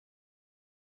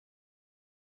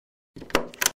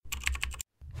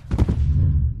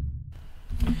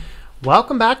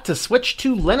Welcome back to Switch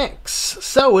to Linux.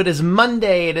 So it is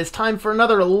Monday. It is time for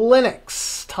another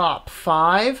Linux Top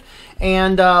 5.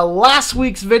 And last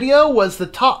week's video was the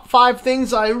top 5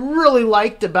 things I really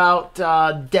liked about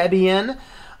Debian.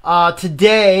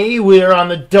 Today we're on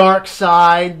the dark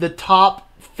side, the top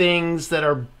things that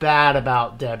are bad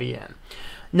about Debian.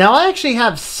 Now I actually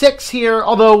have 6 here,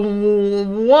 although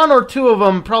 1 or 2 of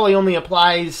them probably only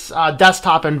applies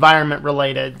desktop environment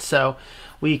related. So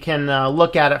we can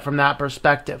look at it from that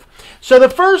perspective. So the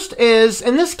first is,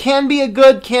 and this can be a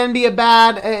good, can be a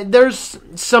bad, there's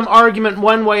some argument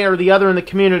one way or the other in the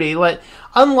community.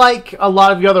 Unlike a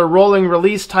lot of the other rolling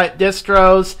release type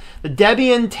distros, the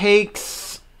Debian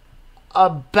takes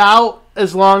about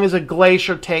as long as a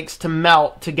glacier takes to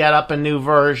melt to get up a new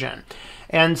version.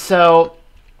 And so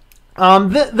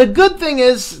the good thing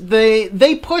is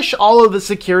they push all of the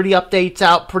security updates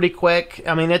out pretty quick.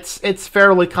 I mean, it's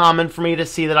fairly common for me to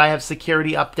see that I have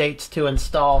security updates to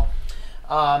install.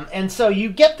 And so you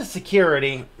get the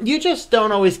security. You just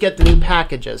don't always get the new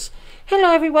packages.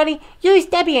 Hello, everybody. Use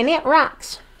Debian. It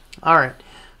rocks. All right.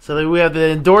 So we have the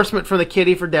endorsement for the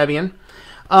kitty for Debian.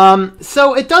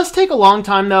 So it does take a long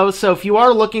time, though. So if you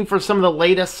are looking for some of the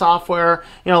latest software,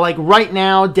 like right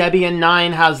now, Debian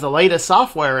 9 has the latest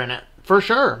software in it. For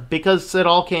sure, because it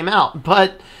all came out.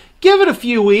 But give it a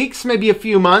few weeks, maybe a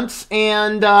few months,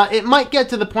 and it might get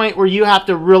to the point where you have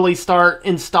to really start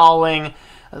installing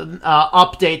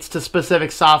updates to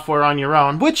specific software on your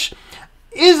own, which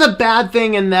is a bad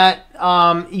thing in that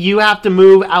you have to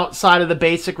move outside of the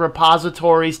basic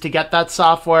repositories to get that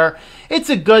software.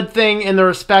 It's a good thing in the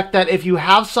respect that if you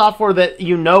have software that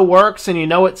you know works and you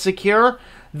know it's secure,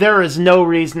 there is no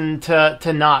reason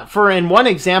to not. In one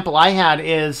example I had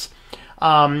is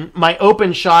my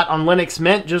OpenShot on Linux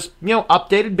Mint just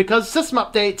updated because system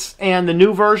updates and the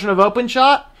new version of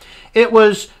OpenShot, it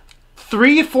was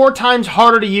 3-4 times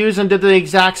harder to use and did the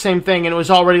exact same thing, and it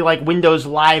was already like Windows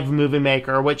Live Movie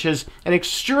Maker, which is an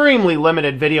extremely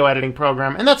limited video editing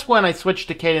program. And that's when I switched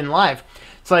to KDE Live.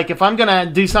 It's like if I'm gonna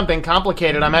do something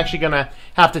complicated, I'm actually gonna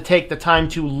have to take the time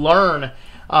to learn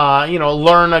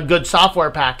learn a good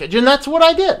software package, and that's what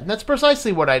I did. That's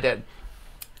precisely what I did.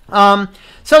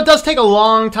 So it does take a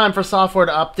long time for software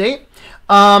to update.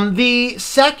 The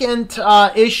second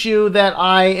issue that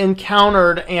I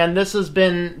encountered, and this has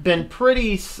been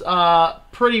pretty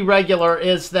regular,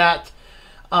 is that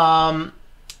the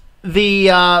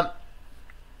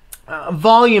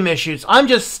volume issues. I'm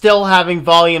just still having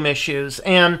volume issues,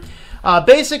 and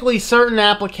basically certain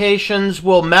applications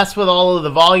will mess with all of the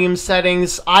volume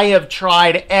settings. I have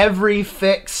tried every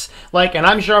fix, and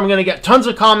I'm sure I'm going to get tons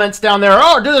of comments down there.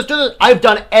 Oh, do this, do this. I've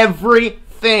done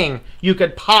everything you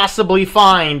could possibly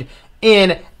find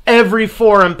in every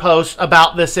forum post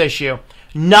about this issue.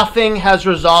 Nothing has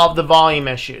resolved the volume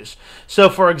issues. So,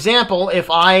 for example,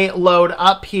 if I load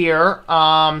up here,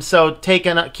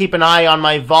 keep an eye on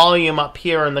my volume up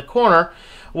here in the corner.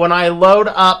 When I load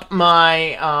up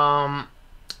my,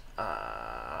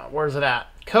 where's it at?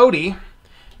 KDE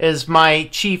is my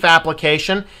chief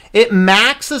application. It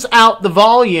maxes out the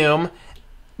volume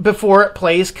before it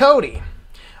plays KDE.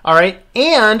 All right,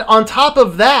 and on top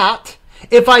of that,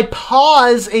 if I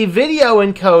pause a video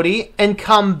in KDE and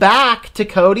come back to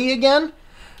KDE again,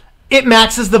 it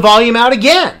maxes the volume out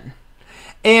again.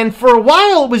 And for a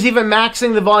while, it was even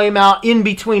maxing the volume out in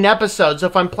between episodes. So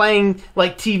if I'm playing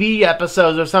like TV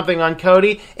episodes or something on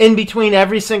KDE, in between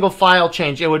every single file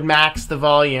change, it would max the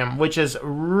volume, which is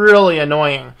really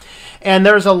annoying. And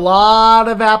there's a lot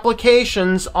of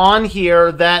applications on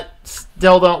here that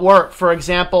still don't work. For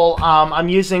example, I'm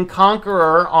using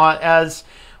Konqueror as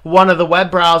one of the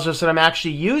web browsers that I'm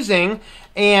actually using.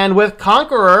 And with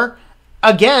Konqueror,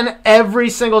 again, every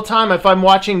single time, if I'm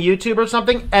watching YouTube or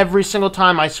something, every single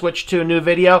time I switch to a new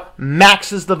video,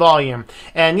 maxes the volume.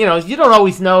 And, you don't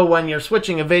always know when you're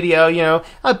switching a video.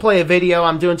 I play a video,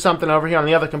 I'm doing something over here on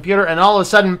the other computer, and all of a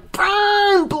sudden,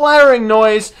 blaring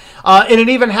noise. And it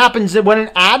even happens when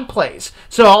an ad plays.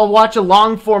 So I'll watch a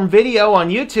long-form video on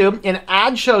YouTube, an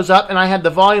ad shows up, and I had the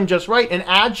volume just right. An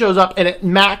ad shows up, and it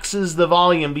maxes the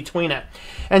volume between it.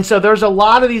 And so there's a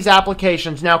lot of these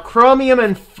applications. Now, Chromium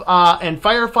and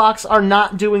Firefox are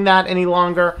not doing that any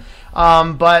longer,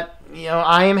 but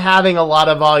I am having a lot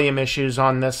of volume issues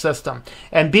on this system.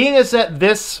 And being as that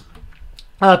this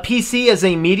PC is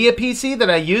a media PC that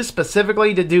I use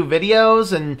specifically to do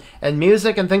videos and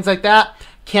music and things like that,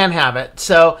 can't have it.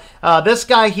 So this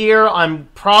guy here, I'm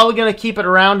probably going to keep it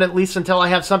around at least until I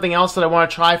have something else that I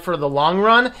want to try for the long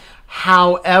run.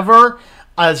 However,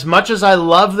 as much as I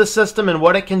love the system and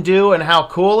what it can do and how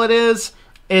cool it is,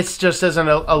 it just isn't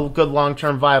a good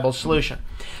long-term viable solution.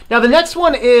 Now the next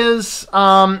one is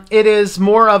it is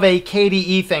more of a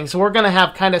KDE thing. So we're going to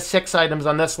have kind of 6 items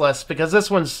on this list because this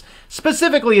one's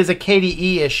specifically is a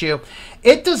KDE issue.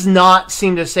 It does not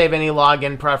seem to save any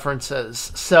login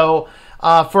preferences. So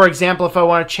for example, if I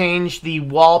want to change the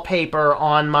wallpaper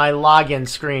on my login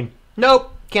screen,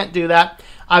 nope, can't do that.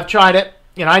 I've tried it.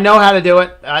 I know how to do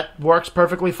it. That works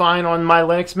perfectly fine on my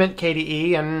Linux Mint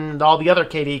KDE and all the other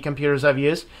KDE computers I've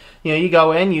used. You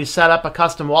go in, you set up a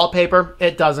custom wallpaper.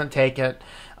 It doesn't take it.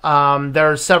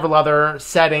 There are several other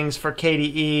settings for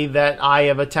KDE that I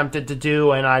have attempted to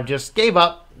do, and I just gave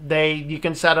up. You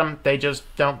can set them, they just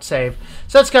don't save.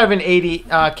 So that's kind of an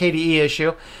KDE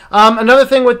issue. Another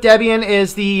thing with Debian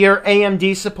is your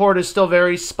AMD support is still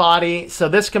very spotty. So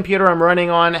this computer I'm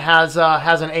running on has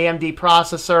an AMD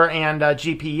processor and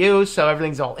GPU, so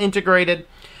everything's all integrated.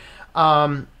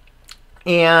 And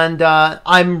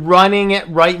I'm running it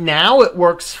right now. It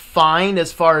works fine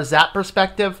as far as that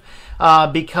perspective.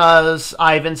 Because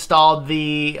I've installed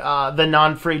the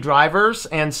non-free drivers,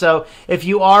 and so if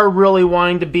you are really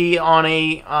wanting to be on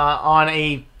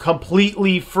a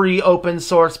completely free open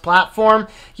source platform,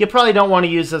 you probably don't want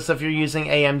to use this if you're using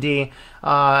AMD,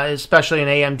 especially an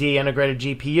AMD integrated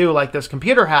GPU like this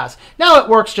computer has. Now it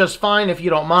works just fine if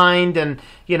you don't mind, and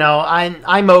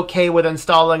I'm okay with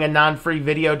installing a non-free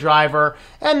video driver.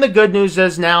 And the good news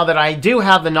is now that I do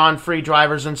have the non-free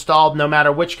drivers installed, no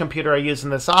matter which computer I use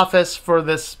in this office for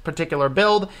this particular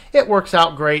build, it works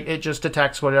out great. It just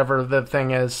detects whatever the thing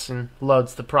is and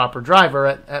loads the proper driver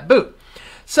at boot.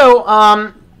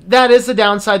 So that is the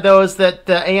downside, though, is that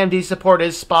the AMD support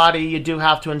is spotty. You do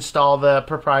have to install the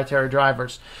proprietary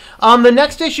drivers. The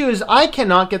next issue is I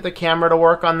cannot get the camera to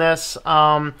work on this,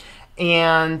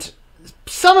 and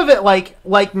some of it,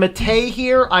 like Mate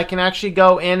here, I can actually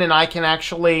go in and I can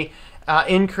actually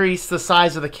increase the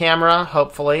size of the camera,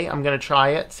 hopefully. I'm going to try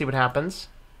it, see what happens.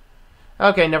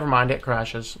 Okay, never mind, it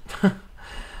crashes.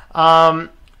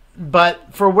 But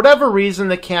for whatever reason,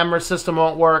 the camera system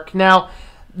won't work. Now,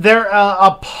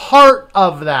 a part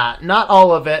of that, not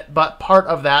all of it, but part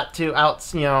of that to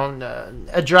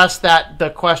address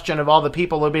the question of all the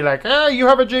people who will be like, you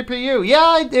have a GPU.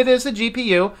 Yeah, it is a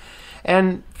GPU.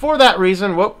 And for that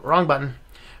reason, whoop, wrong button.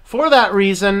 For that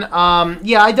reason,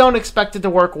 yeah, I don't expect it to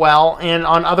work well. And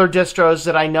on other distros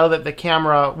that I know that the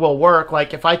camera will work,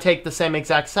 like if I take the same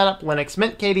exact setup, Linux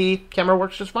Mint KDE, camera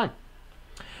works just fine.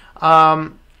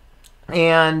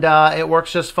 And it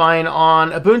works just fine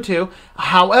on Ubuntu.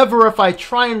 However, if I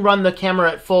try and run the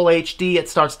camera at full HD, it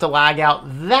starts to lag out.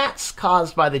 That's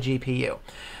caused by the GPU.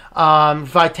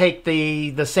 If I take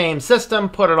the same system,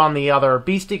 put it on the other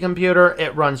beastie computer,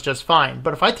 it runs just fine.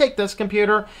 But if I take this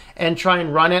computer and try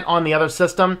and run it on the other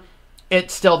system,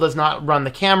 it still does not run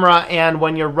the camera. And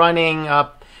when you're running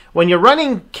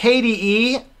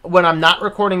KDE, when I'm not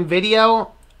recording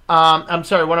video, I'm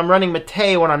sorry, when I'm running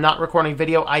Mate, when I'm not recording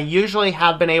video, I usually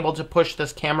have been able to push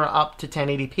this camera up to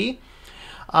 1080p.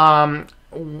 And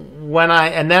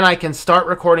then I can start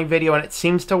recording video and it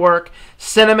seems to work.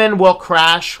 Cinnamon will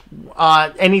crash.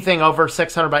 Anything over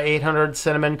 600 by 800,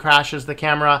 Cinnamon crashes the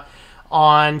camera.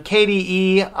 On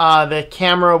KDE, the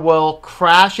camera will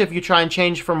crash if you try and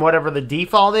change from whatever the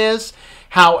default is.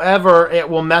 However, it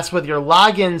will mess with your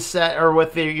login set or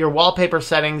with your wallpaper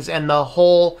settings, and the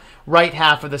whole right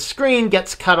half of the screen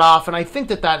gets cut off. And I think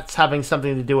that's having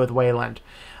something to do with Wayland.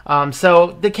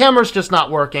 So the camera's just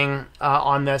not working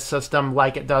on this system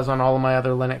like it does on all of my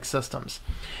other Linux systems.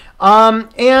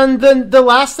 And then the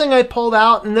last thing I pulled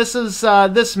out, and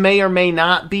this may or may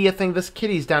not be a thing. This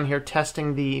kitty's down here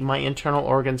testing my internal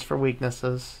organs for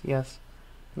weaknesses. Yes,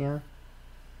 yeah.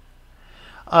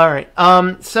 All right.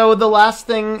 So the last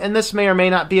thing, and this may or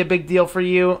may not be a big deal for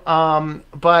you,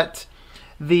 but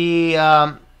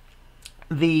the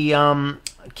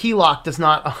key lock does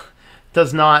not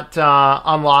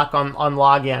unlock on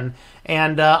login.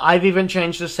 And I've even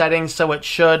changed the settings so it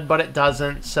should, but it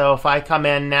doesn't. So if I come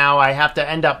in now, I have to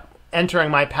end up entering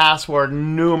my password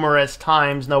numerous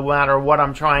times, no matter what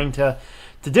I'm trying to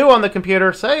do on the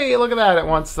computer. So, hey, look at that! It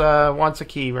wants a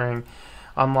key ring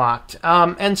unlocked.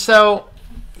 And so,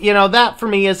 that for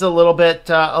me is a little bit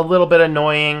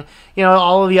annoying.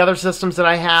 All of the other systems that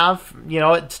I have,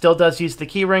 it still does use the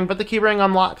key ring, but the key ring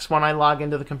unlocks when I log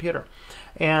into the computer.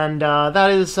 And that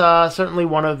is certainly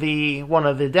one of the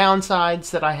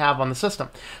downsides that I have on the system.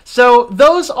 So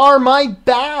those are my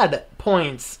bad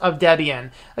points of Debian.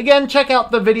 Again, check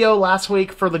out the video last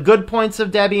week for the good points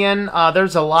of Debian.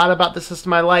 There's a lot about the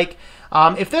system I like.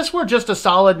 If this were just a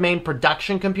solid main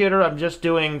production computer, I'm just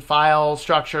doing file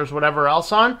structures, whatever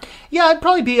else on, yeah, it'd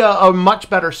probably be a much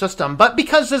better system. But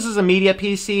because this is a media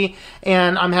PC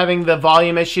and I'm having the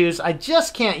volume issues, I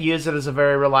just can't use it as a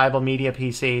very reliable media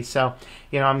PC. So,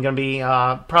 you know, I'm going to be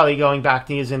probably going back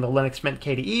to using the Linux Mint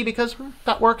KDE because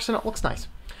that works and it looks nice.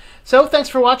 So thanks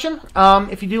for watching.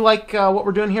 If you do like what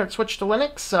we're doing here at Switch to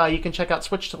Linux, you can check out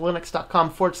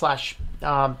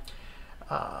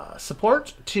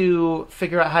switchtolinux.com/support to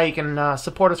figure out how you can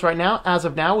support us right now. As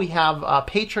of now, we have a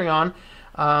Patreon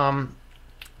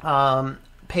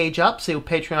page up, so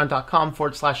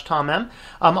patreon.com/TomM.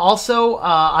 Also,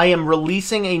 I am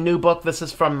releasing a new book. This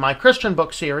is from my Christian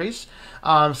book series.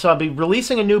 So I'll be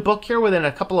releasing a new book here within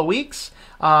a couple of weeks.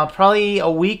 Probably a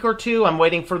week or two. I'm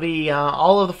waiting for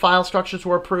all of the file structures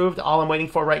were approved. All I'm waiting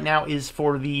for right now is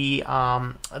for the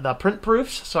print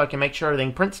proofs, so I can make sure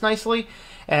everything prints nicely.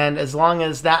 And as long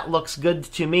as that looks good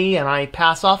to me and I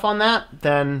pass off on that,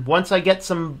 then once I get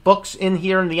some books in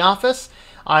here in the office,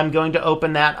 I'm going to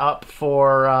open that up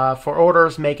for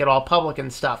orders, make it all public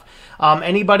and stuff.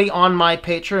 Anybody on my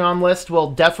Patreon list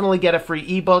will definitely get a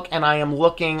free ebook, and I am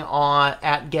looking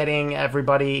at getting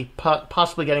everybody,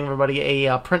 possibly getting everybody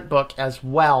a print book as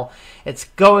well. It's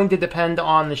going to depend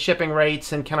on the shipping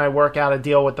rates and can I work out a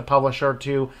deal with the publisher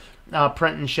to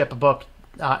print and ship a book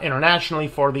internationally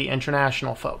for the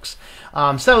international folks.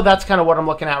 So that's kind of what I'm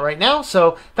looking at right now.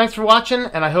 So thanks for watching,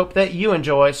 and I hope that you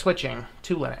enjoy switching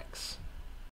to Linux.